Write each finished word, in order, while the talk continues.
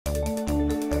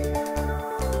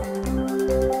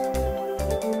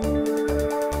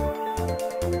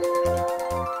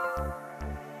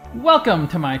Welcome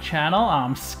to my channel.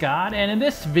 I'm Scott, and in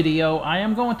this video I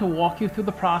am going to walk you through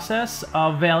the process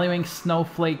of valuing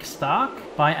Snowflake stock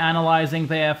by analyzing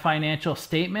their financial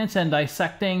statements and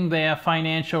dissecting their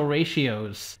financial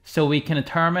ratios so we can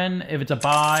determine if it's a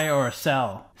buy or a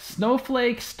sell.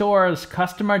 Snowflake stores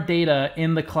customer data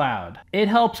in the cloud. It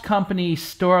helps companies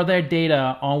store their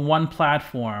data on one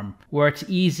platform where it's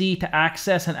easy to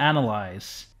access and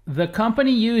analyze. The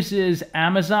company uses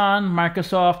Amazon,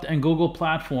 Microsoft, and Google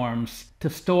platforms to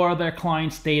store their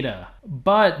clients' data,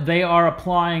 but they are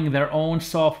applying their own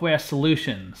software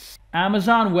solutions.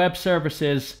 Amazon Web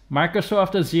Services,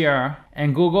 Microsoft Azure,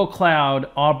 and Google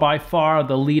Cloud are by far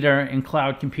the leader in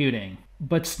cloud computing.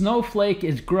 But Snowflake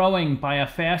is growing by a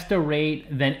faster rate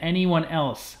than anyone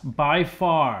else, by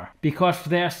far, because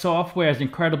their software is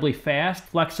incredibly fast,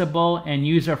 flexible, and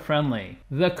user-friendly.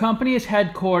 The company is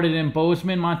headquartered in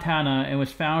Bozeman, Montana, and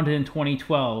was founded in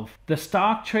 2012. The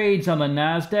stock trades on the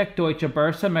Nasdaq, Deutsche,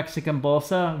 Borse, Mexican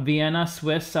Bolsa, Vienna,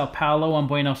 Swiss, Sao Paulo, and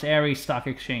Buenos stock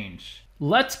exchange.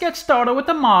 Let's get started with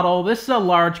the model. This is a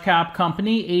large cap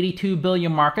company, 82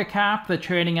 billion market cap. They're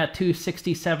trading at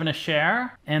 $267 a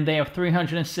share, and they have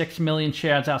 306 million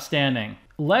shares outstanding.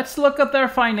 Let's look at their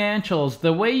financials.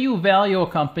 The way you value a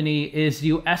company is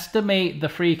you estimate the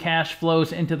free cash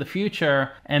flows into the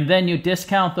future, and then you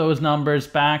discount those numbers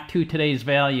back to today's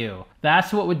value.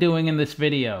 That's what we're doing in this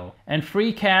video. And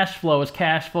free cash flow is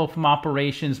cash flow from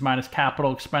operations minus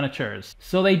capital expenditures.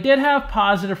 So they did have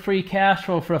positive free cash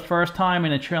flow for the first time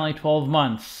in the trailing 12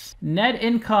 months. Net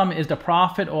income is the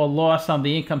profit or loss on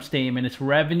the income statement. It's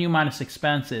revenue minus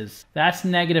expenses. That's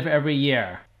negative every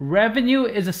year. Revenue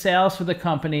is the sales for the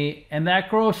company, and that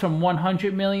grows from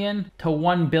 100 million to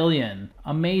 1 billion.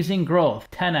 Amazing growth,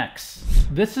 10x.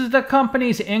 This is the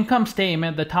company's income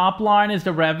statement. The top line is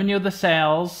the revenue, the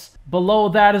sales. Below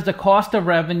that is the cost of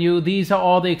revenue. These are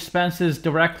all the expenses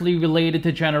directly related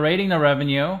to generating the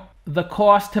revenue. The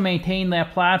cost to maintain their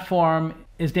platform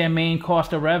is their main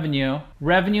cost of revenue.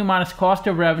 Revenue minus cost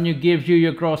of revenue gives you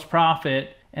your gross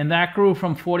profit, and that grew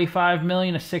from 45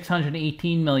 million to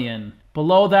 618 million.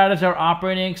 Below that is our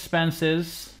operating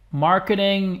expenses.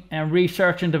 Marketing and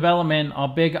research and development are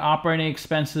big operating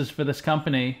expenses for this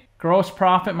company. Gross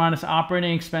profit minus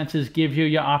operating expenses gives you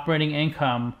your operating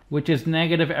income, which is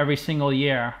negative every single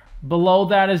year. Below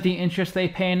that is the interest they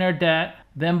pay in their debt.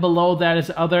 Then below that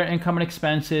is other income and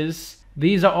expenses.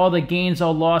 These are all the gains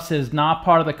or losses not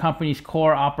part of the company's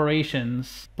core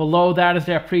operations. Below that is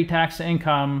their pre-tax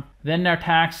income, then their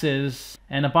taxes,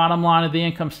 and the bottom line of the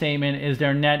income statement is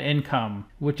their net income,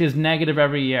 which is negative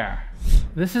every year.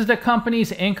 This is the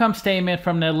company's income statement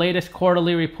from their latest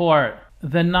quarterly report.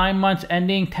 The 9 months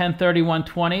ending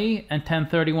 10/31/20 and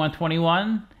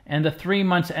 10/31/21, and the 3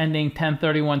 months ending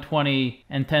 10/31/20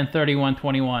 and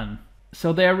 10/31/21.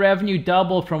 So their revenue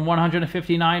doubled from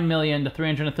 159 million to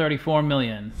 334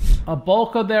 million. A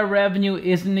bulk of their revenue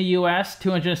is in the US,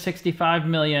 265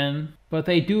 million, but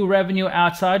they do revenue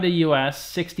outside the US,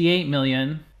 68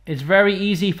 million. It's very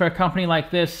easy for a company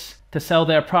like this to sell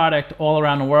their product all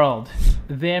around the world.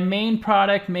 Their main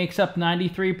product makes up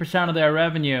 93% of their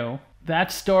revenue.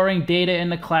 That's storing data in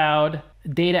the cloud,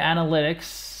 data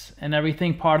analytics, and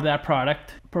everything part of that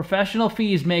product. Professional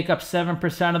fees make up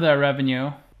 7% of their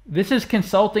revenue. This is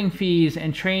consulting fees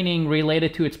and training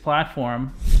related to its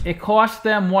platform. It costs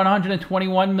them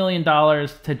 $121 million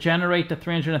to generate the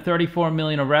 334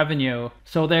 million of revenue,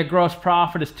 so their gross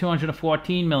profit is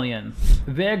 214 million.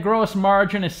 Their gross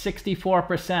margin is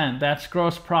 64%. That's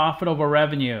gross profit over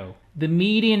revenue. The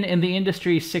median in the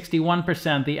industry is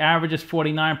 61%, the average is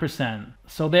 49%.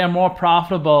 So they are more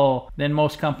profitable than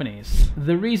most companies.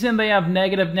 The reason they have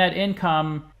negative net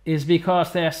income is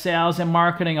because their sales and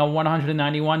marketing are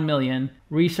 191 million,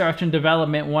 research and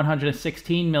development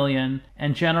 116 million,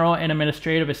 and general and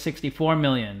administrative is 64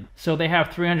 million. So they have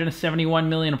 371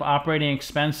 million of operating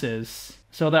expenses.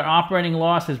 So their operating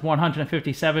loss is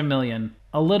 157 million,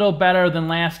 a little better than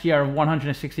last year of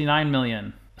 169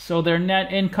 million. So their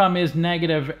net income is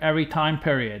negative every time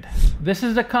period. This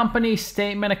is the company's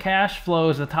statement of cash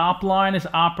flows. The top line is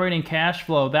operating cash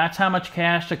flow. That's how much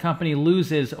cash the company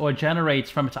loses or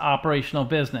generates from its operational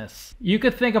business. You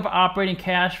could think of operating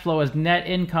cash flow as net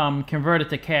income converted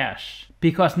to cash,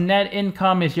 because net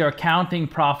income is your accounting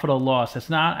profit or loss. It's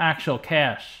not actual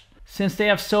cash. Since they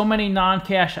have so many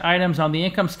non-cash items on the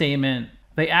income statement,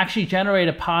 they actually generate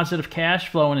a positive cash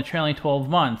flow in the trailing 12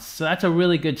 months. So that's a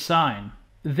really good sign.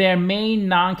 Their main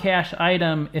non-cash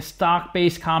item is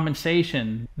stock-based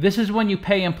compensation. This is when you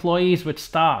pay employees with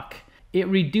stock. It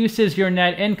reduces your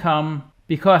net income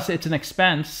because it's an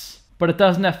expense, but it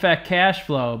doesn't affect cash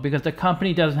flow because the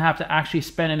company doesn't have to actually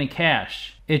spend any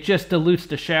cash. It just dilutes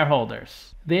the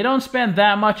shareholders. They don't spend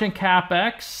that much in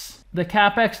CapEx. The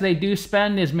CapEx they do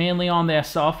spend is mainly on their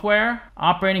software.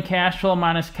 Operating cash flow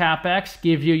minus CapEx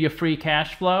gives you your free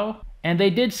cash flow. And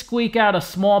they did squeak out a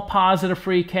small positive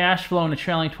free cash flow in the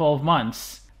trailing 12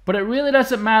 months. But it really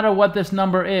doesn't matter what this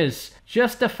number is.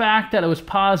 Just the fact that it was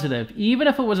positive, even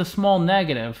if it was a small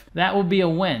negative, that would be a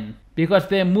win. Because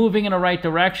they're moving in the right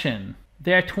direction.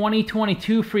 Their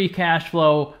 2022 free cash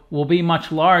flow will be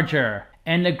much larger.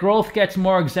 And the growth gets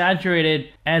more exaggerated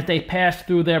as they pass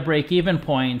through their break-even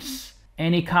points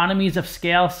and economies of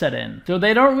scale set in. So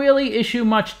they don't really issue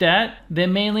much debt. They're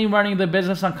mainly running the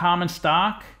business on common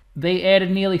stock. They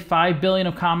added nearly $5 billion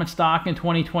of common stock in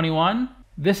 2021.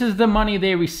 This is the money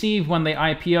they received when they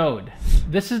IPO'd.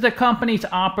 This is the company's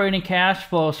operating cash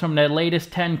flows from their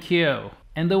latest 10Q.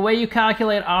 And the way you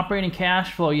calculate operating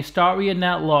cash flow, you start with your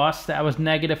net loss, that was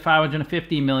negative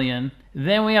 $550 million.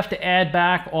 Then we have to add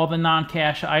back all the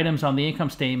non-cash items on the income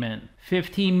statement.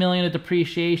 $15 million of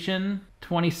depreciation,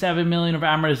 $27 million of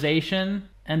amortization,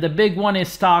 and the big one is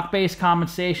stock-based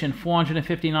compensation,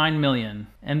 $459 million.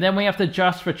 And then we have to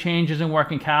adjust for changes in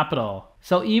working capital.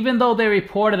 So even though they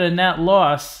reported a net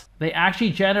loss, they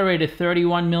actually generated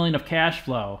 $31 million of cash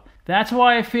flow. That's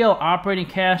why I feel operating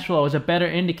cash flow is a better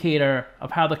indicator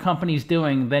of how the company's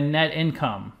doing than net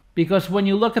income. Because when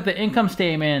you look at the income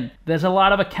statement, there's a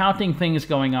lot of accounting things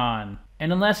going on.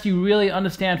 And unless you really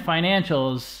understand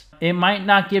financials, it might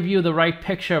not give you the right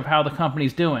picture of how the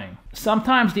company's doing.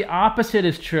 Sometimes the opposite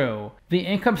is true. The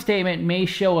income statement may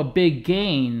show a big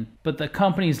gain, but the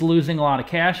company's losing a lot of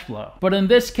cash flow. But in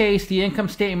this case, the income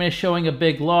statement is showing a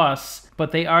big loss,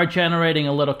 but they are generating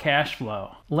a little cash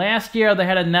flow. Last year, they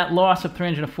had a net loss of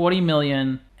 $340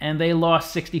 million, and they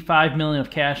lost $65 million of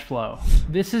cash flow.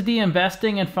 This is the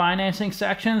investing and financing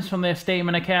sections from their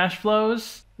statement of cash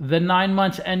flows. The 9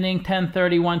 months ending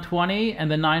 10/31/20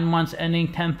 and the 9 months ending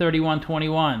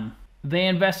 10/31/21. They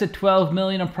invested $12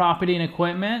 million in property and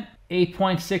equipment,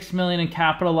 $8.6 million in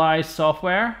capitalized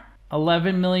software,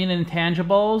 $11 million in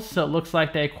intangibles, so it looks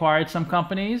like they acquired some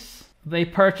companies. They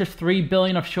purchased $3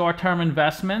 billion of short-term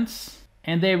investments,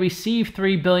 and they received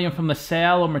 $3 billion from the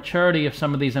sale or maturity of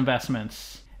some of these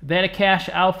investments. They had a cash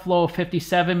outflow of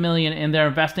 $57 million in their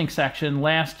investing section.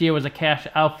 Last year was a cash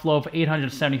outflow of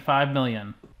 $875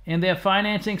 million. In their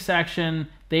financing section,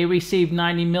 they received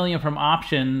 $90 million from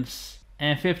options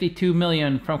and $52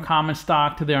 million from common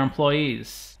stock to their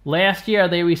employees. Last year,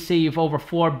 they received over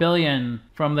 $4 billion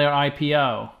from their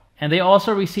IPO. And they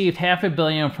also received $500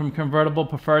 million from convertible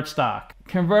preferred stock.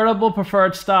 Convertible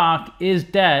preferred stock is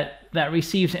debt that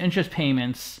receives interest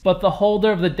payments, but the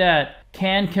holder of the debt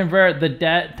can convert the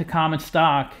debt to common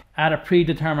stock at a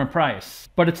predetermined price.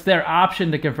 But it's their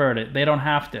option to convert it. They don't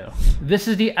have to. This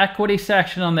is the equity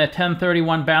section on their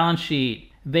 1031 balance sheet.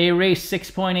 They raised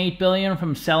 $6.8 billion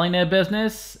from selling their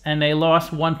business, and they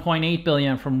lost $1.8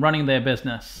 billion from running their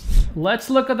business. Let's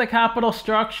look at the capital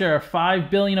structure. $5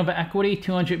 billion of equity,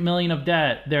 $200 million of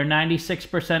debt. They're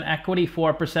 96% equity,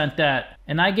 4% debt.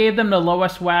 And I gave them the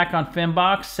lowest WACC on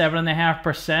Finbox,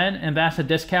 7.5%, and that's a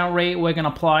discount rate we're going to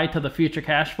apply to the future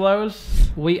cash flows.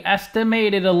 We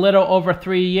estimated a little over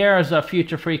 3 years of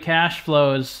future free cash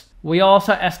flows. We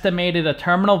also estimated a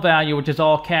terminal value, which is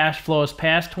all cash flows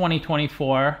past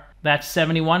 2024. That's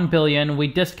 $71 billion. We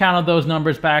discounted those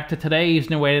numbers back to today using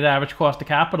the weighted average cost of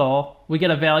capital. We get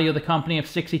a value of the company of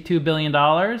 $62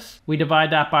 billion. We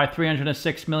divide that by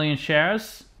 306 million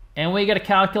shares. And we get a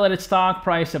calculated stock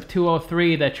price of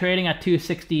 203. They're trading at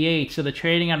 268, so they're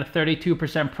trading at a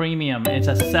 32% premium. It's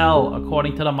a sell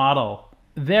according to the model.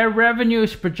 Their revenue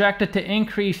is projected to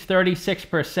increase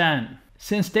 36%.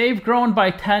 Since they've grown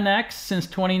by 10x since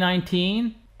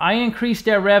 2019, I increased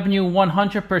their revenue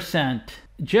 100%,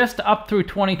 just up through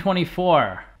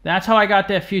 2024. That's how I got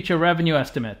their future revenue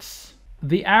estimates.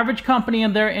 The average company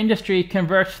in their industry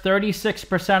converts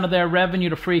 36% of their revenue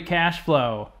to free cash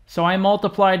flow. So I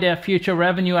multiplied their future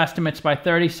revenue estimates by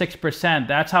 36%.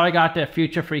 That's how I got their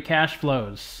future free cash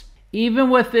flows.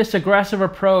 Even with this aggressive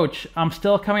approach, I'm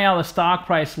still coming out with a stock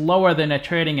price lower than they're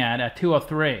trading at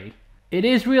 203. It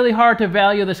is really hard to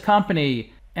value this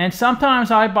company, and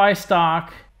sometimes I buy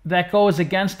stock that goes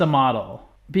against the model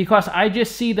because I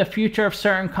just see the future of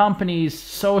certain companies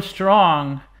so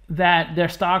strong that their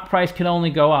stock price can only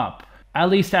go up. At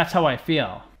least that's how I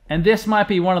feel. And this might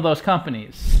be one of those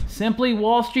companies. Simply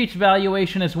Wall Street's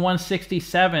valuation is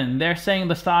 167. They're saying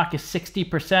the stock is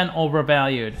 60%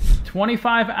 overvalued.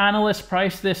 25 analysts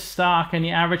priced this stock and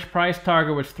the average price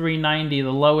target was 390,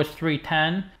 the lowest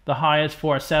 310, the highest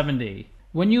 470.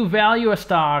 When you value a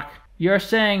stock, you're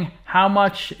saying how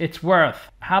much it's worth,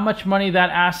 how much money that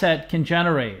asset can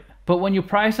generate. But when you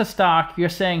price a stock, you're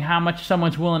saying how much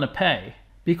someone's willing to pay.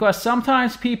 Because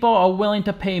sometimes people are willing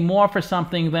to pay more for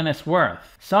something than it's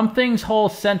worth. Some things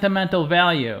hold sentimental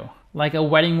value, like a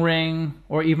wedding ring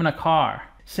or even a car.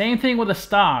 Same thing with a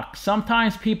stock.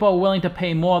 Sometimes people are willing to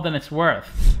pay more than it's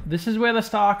worth. This is where the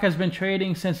stock has been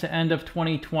trading since the end of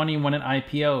 2020 when it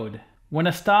IPO'd. When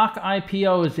a stock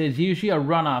IPOs, there's usually a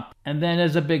run-up and then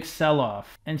there's a big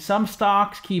sell-off. And some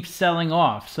stocks keep selling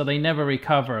off, so they never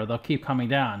recover. They'll keep coming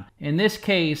down. In this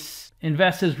case,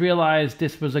 investors realized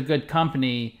this was a good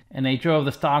company and they drove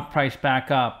the stock price back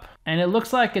up. And it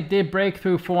looks like it did break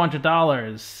through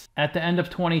 $400 at the end of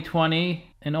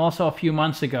 2020 and also a few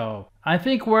months ago. I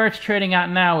think where it's trading at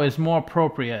now is more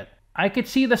appropriate. I could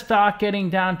see the stock getting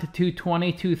down to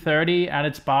 220, 230 at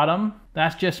its bottom.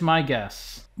 That's just my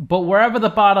guess. But wherever the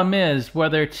bottom is,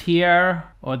 whether it's here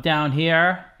or down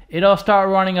here, it'll start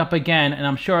running up again, and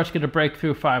I'm sure it's going to break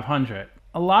through 500.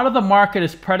 A lot of the market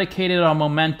is predicated on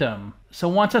momentum. So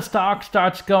once a stock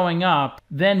starts going up,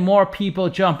 then more people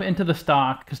jump into the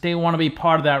stock because they want to be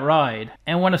part of that ride.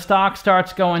 And when a stock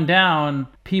starts going down,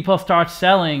 people start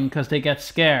selling because they get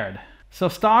scared. So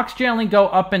stocks generally go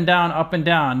up and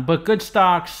down, but good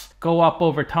stocks go up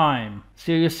over time.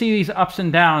 So you'll see these ups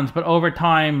and downs, but over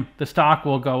time, the stock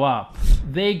will go up.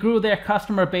 They grew their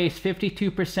customer base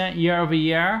 52% year over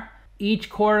year. Each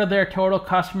quarter, their total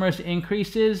customers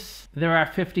increases. They're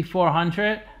at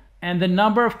 5,400. And the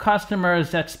number of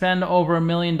customers that spend over $1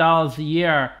 million a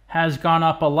year has gone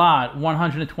up a lot,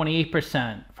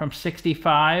 128%, from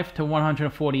 65 to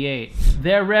 148.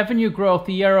 Their revenue growth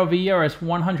year over year is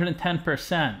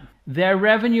 110%. Their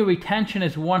revenue retention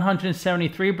is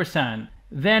 173%.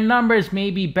 Their numbers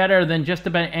may be better than just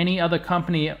about any other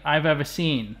company I've ever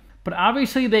seen. But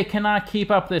obviously they cannot keep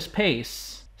up this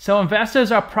pace. So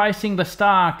investors are pricing the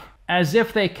stock as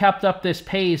if they kept up this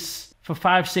pace for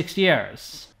 5-6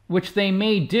 years. Which they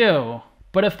may do,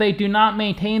 but if they do not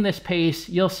maintain this pace,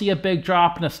 you'll see a big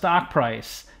drop in the stock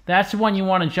price. That's when you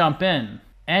want to jump in.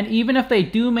 And even if they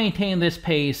do maintain this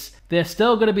pace, there's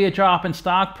still going to be a drop in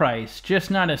stock price, just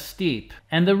not as steep.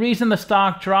 And the reason the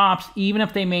stock drops, even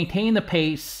if they maintain the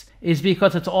pace, is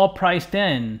because it's all priced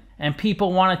in, and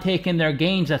people want to take in their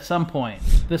gains at some point.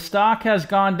 The stock has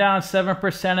gone down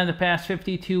 7% in the past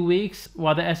 52 weeks,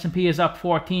 while the S&P is up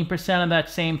 14% in that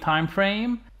same time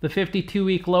frame. The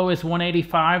 52-week low is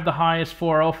 185, the high is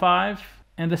 405.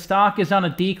 And the stock is on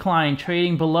a decline,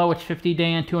 trading below its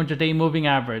 50-day and 200-day moving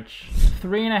average.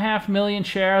 3.5 million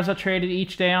shares are traded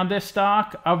each day on this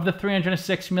stock. Of the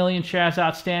 306 million shares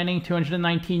outstanding,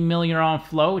 219 million are on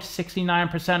float,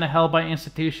 69% are held by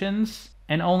institutions,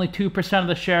 and only 2% of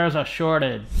the shares are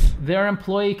shorted. Their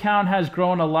employee count has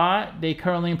grown a lot. They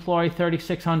currently employ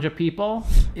 3,600 people.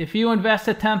 If you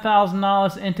invested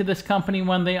 $10,000 into this company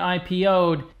when they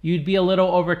IPO'd, you'd be a little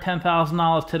over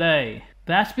 $10,000 today.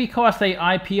 That's because they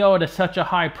IPO'd at such a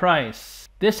high price.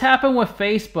 This happened with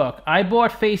Facebook. I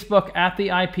bought Facebook at the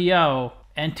IPO,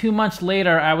 and 2 months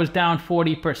later I was down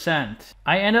 40%.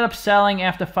 I ended up selling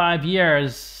after 5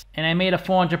 years, and I made a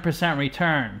 400%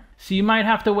 return. So you might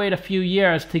have to wait a few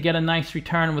years to get a nice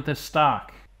return with this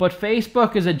stock. But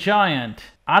Facebook is a giant.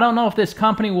 I don't know if this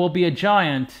company will be a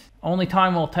giant. Only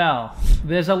time will tell.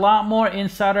 There's a lot more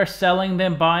insider selling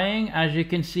than buying, as you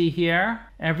can see here.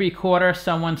 Every quarter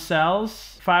someone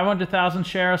sells. 500,000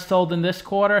 shares sold in this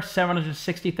quarter,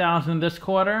 760,000 in this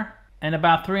quarter, and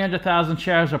about 300,000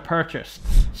 shares are purchased.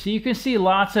 So you can see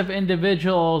lots of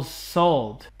individuals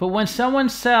sold. But when someone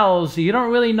sells, you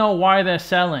don't really know why they're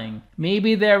selling.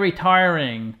 Maybe they're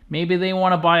retiring. Maybe they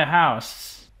want to buy a house.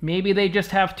 Maybe they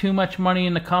just have too much money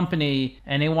in the company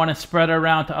and they want to spread it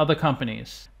around to other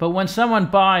companies. But when someone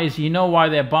buys, you know why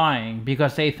they're buying,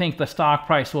 because they think the stock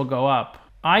price will go up.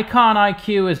 Icon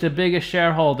IQ is the biggest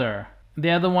shareholder.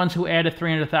 They're the ones who added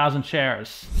 300,000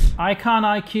 shares. Icon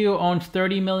IQ owns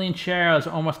 30 million shares,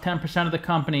 almost 10% of the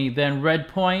company, then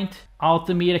Redpoint,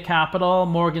 Altameda Capital,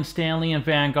 Morgan Stanley, and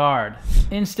Vanguard.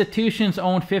 Institutions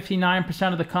own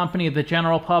 59% of the company, the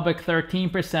general public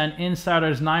 13%,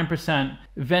 insiders 9%,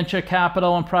 venture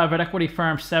capital and private equity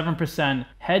firms 7%,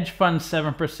 hedge funds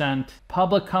 7%,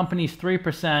 public companies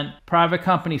 3%, private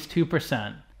companies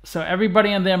 2%. So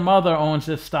everybody and their mother owns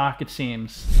this stock, it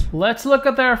seems. Let's look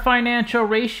at their financial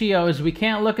ratios. We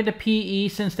can't look at the PE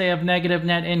since they have negative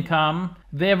net income.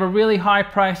 They have a really high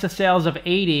price to sales of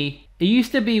 80. It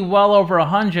used to be well over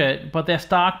 100, but their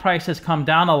stock price has come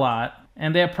down a lot,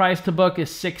 and their price to book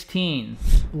is 16.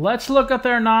 Let's look at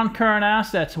their non-current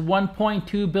assets.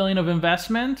 1.2 billion of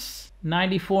investments,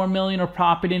 94 million of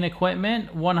property and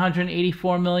equipment,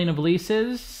 184 million of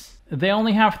leases. They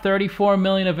only have 34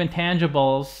 million of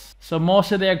intangibles, so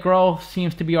most of their growth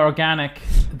seems to be organic.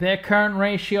 Their current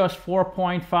ratio is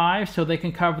 4.5, so they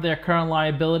can cover their current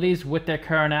liabilities with their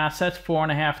current assets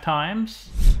 4.5 times.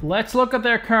 Let's look at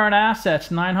their current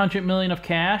assets. 900 million of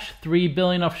cash, 3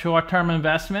 billion of short-term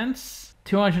investments,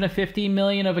 250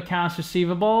 million of accounts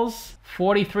receivables,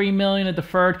 43 million of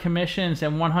deferred commissions,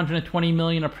 and 120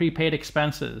 million of prepaid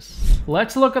expenses.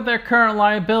 Let's look at their current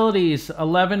liabilities.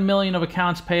 11 million of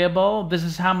accounts payable. This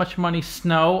is how much money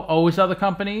Snow owes other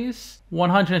companies.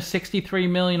 163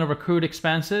 million of accrued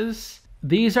expenses.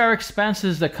 These are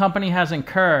expenses the company has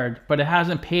incurred, but it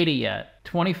hasn't paid it yet.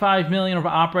 25 million of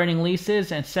operating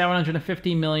leases and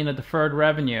 750 million of deferred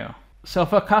revenue. So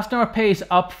if a customer pays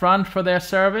upfront for their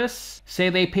service, say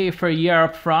they pay for a year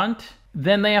upfront,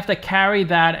 then they have to carry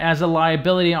that as a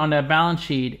liability on their balance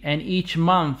sheet, and each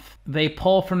month they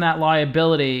pull from that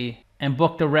liability and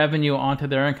book the revenue onto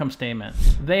their income statement.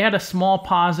 They had a small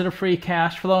positive free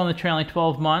cash flow in the trailing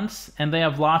 12 months, and they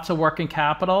have lots of working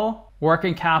capital.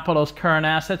 Working capital is current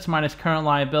assets minus current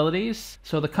liabilities,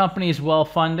 so the company is well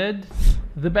funded.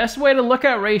 The best way to look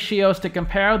at ratios to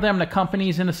compare them to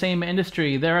companies in the same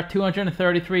industry. There are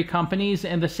 233 companies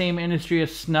in the same industry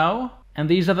as Snow, and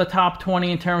these are the top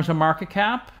 20 in terms of market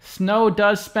cap. Snow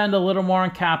does spend a little more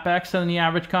on CapEx than the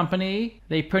average company.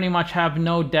 They pretty much have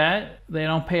no debt. They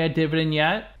don't pay a dividend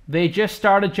yet. They just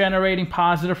started generating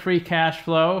positive free cash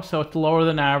flow, so it's lower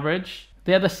than average.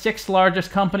 They're the 6th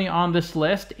largest company on this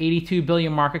list, 82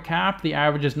 billion market cap. The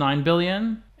average is 9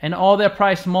 billion. And all their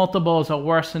price multiples are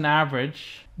worse than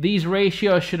average. These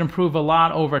ratios should improve a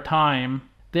lot over time.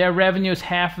 Their revenue is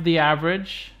half of the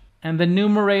average. And the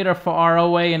numerator for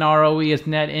ROA and ROE is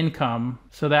net income,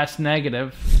 so that's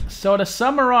negative. So to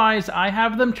summarize, I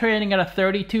have them trading at a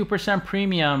 32%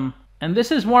 premium, and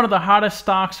this is one of the hottest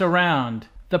stocks around.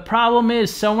 The problem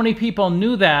is so many people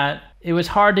knew that it was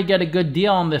hard to get a good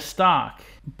deal on this stock.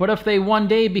 But if they one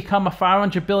day become a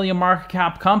 500 billion market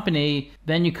cap company,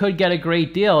 then you could get a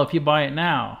great deal if you buy it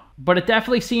now. But it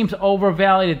definitely seems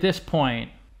overvalued at this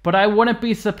point. But I wouldn't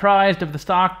be surprised if the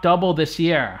stock doubled this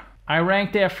year. I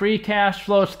rank their free cash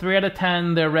flows 3 out of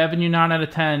 10, their revenue 9 out of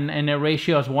 10, and their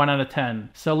ratio is 1 out of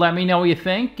 10. So let me know what you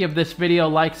think. Give this video a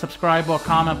like, subscribe, or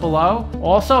comment below.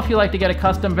 Also, if you'd like to get a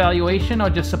custom valuation or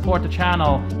just support the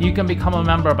channel, you can become a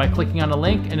member by clicking on the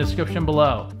link in the description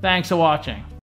below. Thanks for watching.